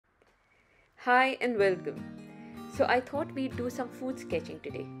Hi and welcome. So I thought we'd do some food sketching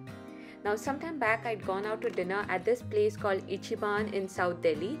today. Now sometime back I'd gone out to dinner at this place called Ichiban in South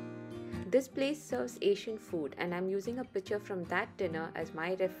Delhi. This place serves Asian food and I'm using a picture from that dinner as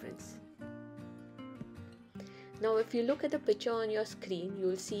my reference. Now if you look at the picture on your screen,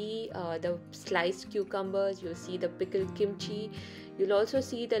 you'll see the sliced cucumbers, you'll see the pickled kimchi, you'll also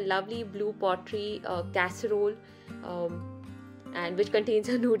see the lovely blue pottery casserole and which contains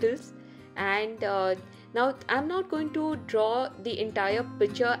the noodles. And now I'm not going to draw the entire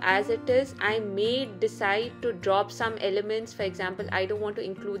picture as it is. I may decide to drop some elements. For example, I don't want to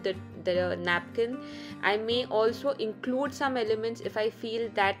include the napkin. I may also include some elements if I feel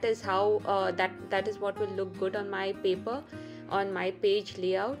that is how that is what will look good on my paper, on my page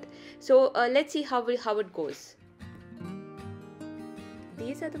layout. So let's see how it goes.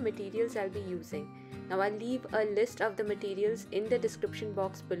 These are the materials I'll be using. Now I'll leave a list of the materials in the description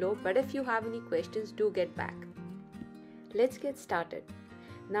box below, but if you have any questions, do get back. Let's get started.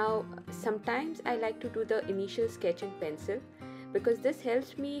 Now sometimes I like to do the initial sketch in pencil because this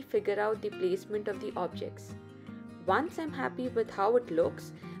helps me figure out the placement of the objects. Once I'm happy with how it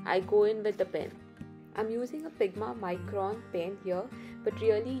looks, I go in with the pen. I'm using a Pigma Micron pen here, but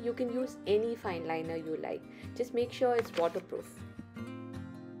really you can use any fine liner you like. Just make sure it's waterproof.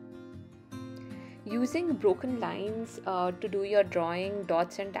 Using broken lines to do your drawing,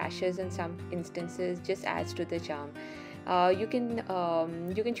 dots and dashes in some instances just adds to the charm. You can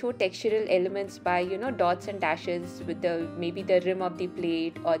show textural elements by dots and dashes with maybe the rim of the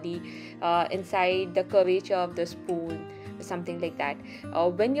plate or the inside the curvature of the spoon, something like that.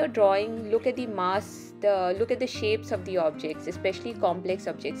 When you're drawing, look at the mass, look at the shapes of the objects, especially complex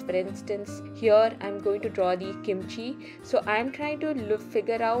objects. For instance, here I'm going to draw the kimchi, so I'm trying to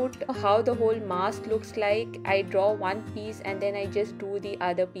figure out how the whole mass looks like. I draw one piece and then I just do the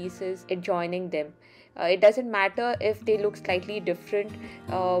other pieces adjoining them. It doesn't matter if they look slightly different.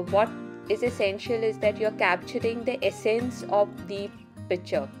 What is essential is that you're capturing the essence of the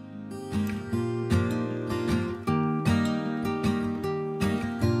picture.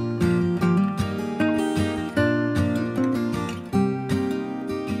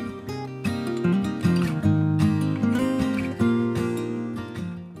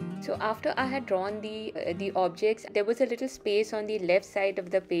 After I had drawn the objects, there was a little space on the left side of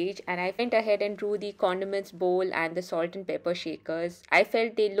the page, and I went ahead and drew the condiments bowl and the salt and pepper shakers. I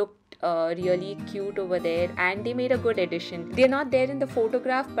felt they looked really cute over there and they made a good addition. They're not there in the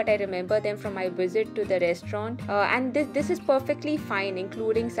photograph, but I remember them from my visit to the restaurant, and this is perfectly fine.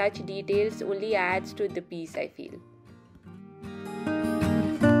 Including such details only adds to the piece, I feel.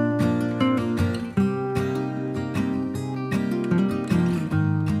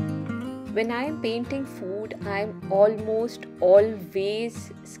 When I am painting food, I'm almost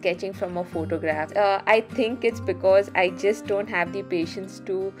always sketching from a photograph. I think it's because I just don't have the patience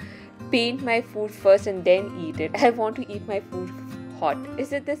to paint my food first and then eat it. I want to eat my food hot.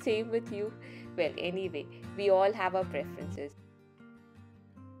 Is it the same with you? Well, anyway, we all have our preferences.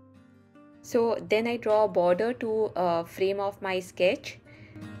 So then I draw a border to frame off my sketch.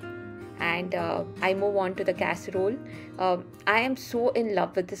 And I move on to the casserole. I am so in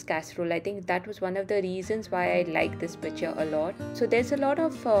love with this casserole. I think that was one of the reasons why I like this picture a lot. So there's a lot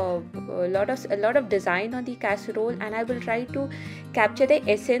of design on the casserole, and I will try to capture the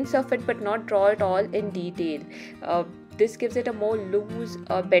essence of it, but not draw it all in detail. This gives it a more loose,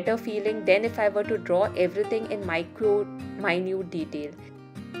 better feeling than if I were to draw everything in minute detail.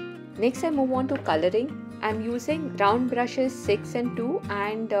 Next, I move on to coloring. I'm using round brushes 6 and 2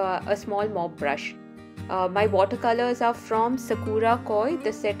 and a small mop brush. My watercolors are from Sakura Koi,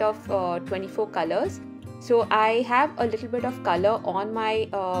 the set of 24 colors. So I have a little bit of color on my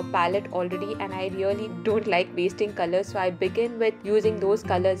palette already, and I really don't like wasting colors. So I begin with using those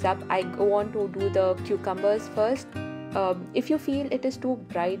colors up. I go on to do the cucumbers first. If you feel it is too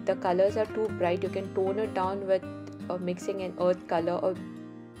bright, the colors are too bright, you can tone it down with mixing an earth color. Or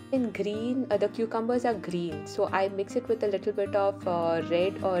in green, the cucumbers are green, so I mix it with a little bit of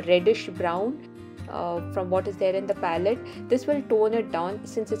red or reddish brown from what is there in the palette. This will tone it down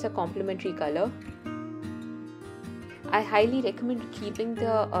since it's a complementary color. I highly recommend keeping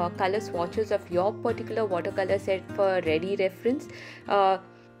the color swatches of your particular watercolor set for ready reference.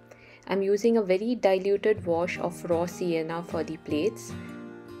 I'm using a very diluted wash of raw sienna for the plates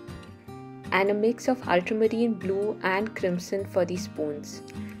and a mix of ultramarine blue and crimson for the spoons.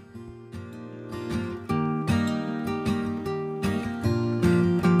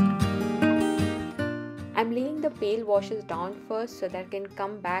 I'm laying the pale washes down first so that I can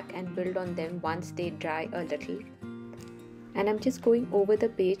come back and build on them once they dry a little. And I'm just going over the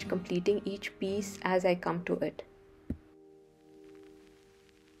page, completing each piece as I come to it.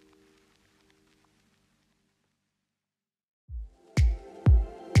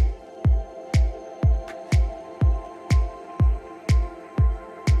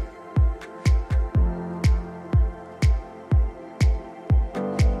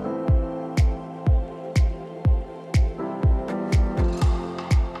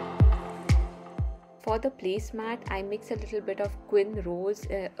 For the placemat, I mix a little bit of Quin Rose,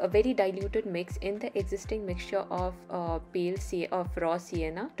 a very diluted mix in the existing mixture of raw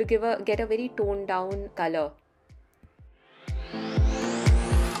sienna to get a very toned down color.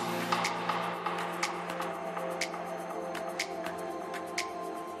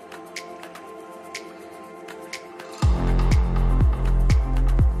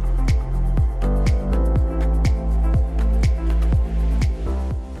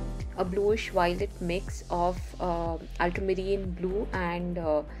 A bluish violet mix of ultramarine blue and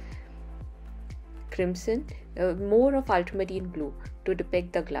crimson, more of ultramarine blue to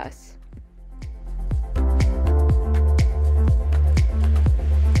depict the glass.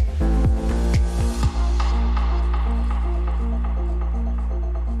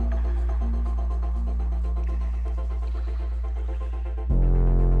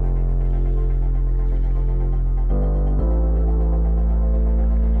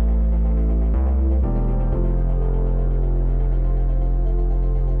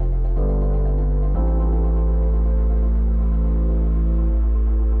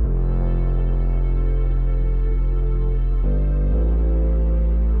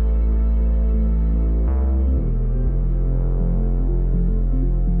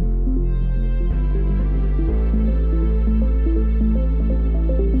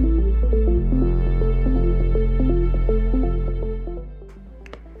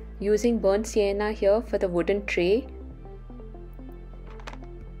 Using burnt sienna here for the wooden tray.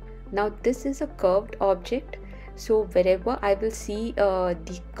 Now this is a curved object, so wherever I will see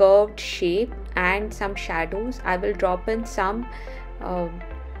the curved shape and some shadows, I will drop in some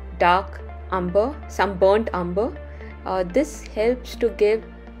dark umber, some burnt umber. This helps to give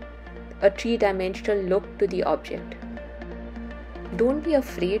a three-dimensional look to the object. Don't be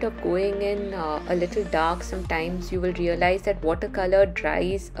afraid of going in a little dark. Sometimes you will realize that watercolor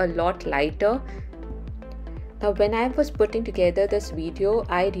dries a lot lighter. Now when I was putting together this video,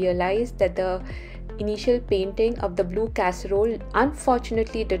 I realized that the initial painting of the blue casserole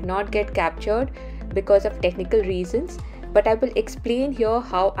unfortunately did not get captured because of technical reasons, but I will explain here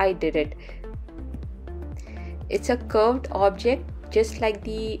how I did it. It's a curved object just like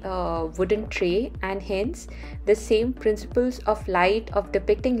the wooden tray, and hence the same principles of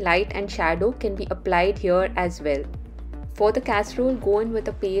depicting light and shadow can be applied here as well. For the casserole, go in with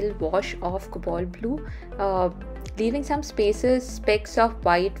a pale wash of cobalt blue, leaving some spaces, specks of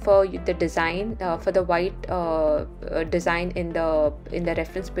white for the design, for the white design in the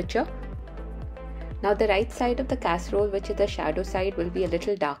reference picture. Now the right side of the casserole, which is the shadow side, will be a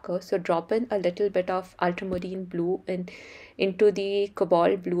little darker, so drop in a little bit of ultramarine blue into the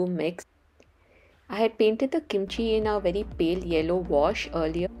cobalt blue mix. I had painted the kimchi in a very pale yellow wash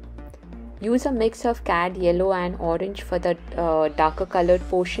earlier. Use a mix of cad yellow and orange for the darker colored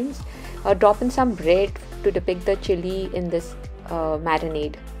portions. Drop in some red to depict the chili in this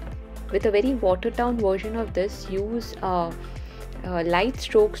marinade. With a very watered down version of this, use light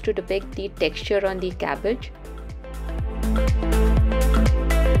strokes to depict the texture on the cabbage.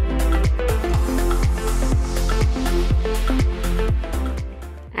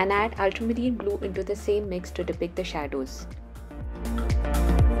 And add ultramarine blue into the same mix to depict the shadows.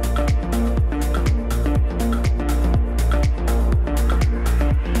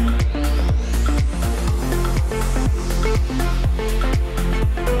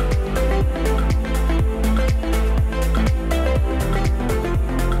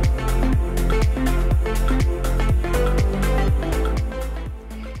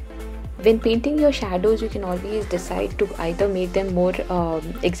 When painting your shadows, you can always decide to either make them more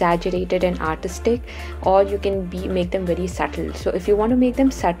exaggerated and artistic, or you can make them very subtle. So if you want to make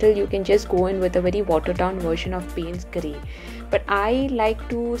them subtle, you can just go in with a very watered down version of Payne's Grey. But I like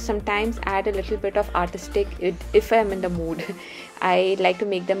to sometimes add a little bit of artistic if I'm in the mood. I like to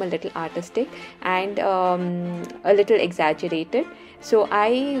make them a little artistic and a little exaggerated. So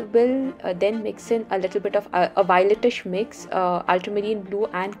I will then mix in a little bit of a violetish mix, ultramarine blue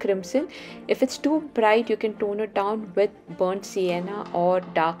and crimson. If it's too bright, you can tone it down with burnt sienna or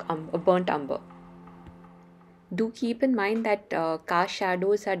burnt umber. Do keep in mind that cast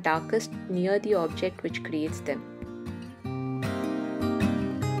shadows are darkest near the object which creates them.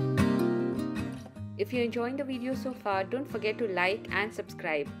 If you're enjoying the video so far, don't forget to like and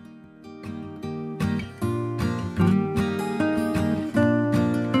subscribe.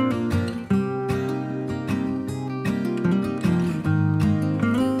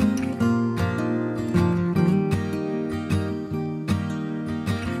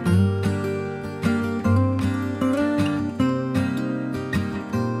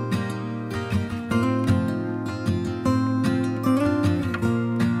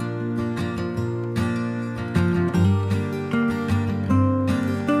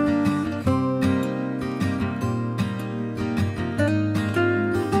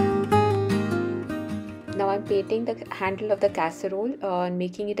 Now I'm painting the handle of the casserole and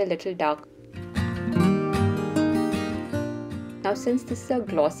making it a little dark. Now since this is a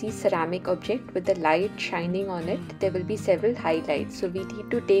glossy ceramic object with the light shining on it, there will be several highlights, so we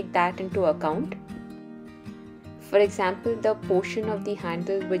need to take that into account. For example, the portion of the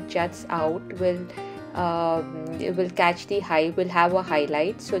handle which juts out will catch the will have a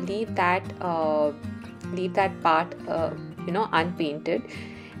highlight, so leave that part unpainted.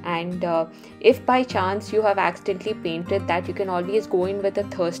 And if by chance you have accidentally painted that, you can always go in with a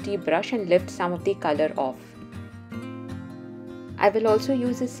thirsty brush and lift some of the color off. I will also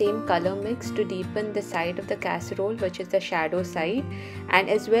use the same color mix to deepen the side of the casserole, which is the shadow side, and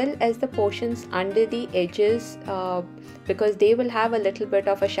as well as the portions under the edges, because they will have a little bit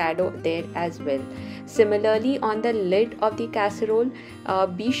of a shadow there as well. Similarly, on the lid of the casserole,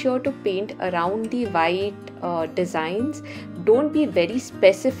 be sure to paint around the white designs. Don't be very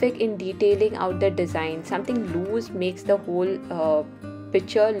specific in detailing out the design. Something loose makes the whole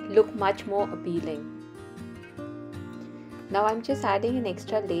picture look much more appealing. Now I'm just adding an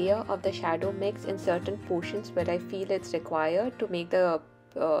extra layer of the shadow mix in certain portions where I feel it's required to make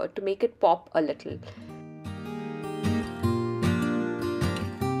it pop a little.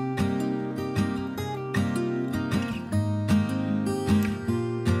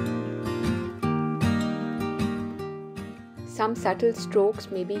 Some subtle strokes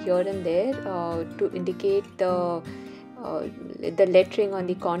maybe here and there to indicate the lettering on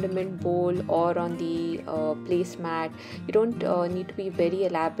the condiment bowl or on the placemat. You don't need to be very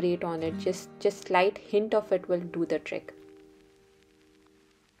elaborate on it. Just slight hint of it will do the trick.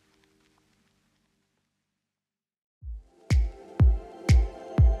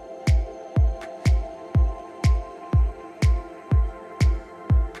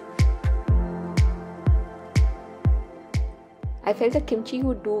 I felt the kimchi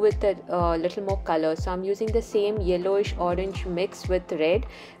would do with a little more color, so I'm using the same yellowish orange mix with red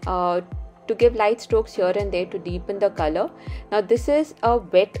to give light strokes here and there to deepen the color. Now this is a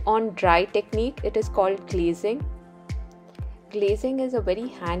wet on dry technique. It is called glazing. Glazing is a very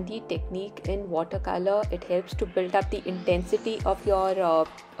handy technique in watercolor. It helps to build up the intensity of your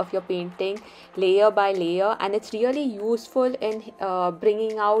painting layer by layer, and it's really useful in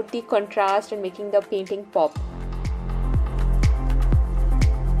bringing out the contrast and making the painting pop.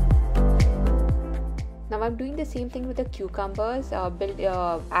 Now I'm doing the same thing with the cucumbers,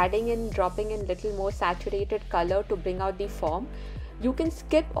 adding and dropping in little more saturated color to bring out the form. You can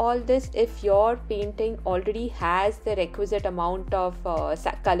skip all this if your painting already has the requisite amount of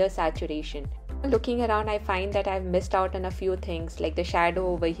color saturation. Looking around, I find that I've missed out on a few things like the shadow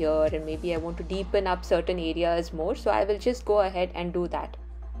over here, and maybe I want to deepen up certain areas more, so I will just go ahead and do that.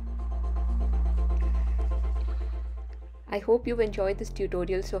 I hope you've enjoyed this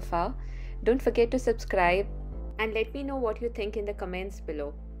tutorial so far. Don't forget to subscribe and let me know what you think in the comments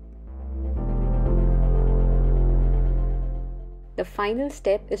below. The final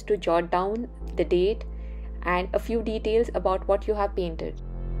step is to jot down the date and a few details about what you have painted.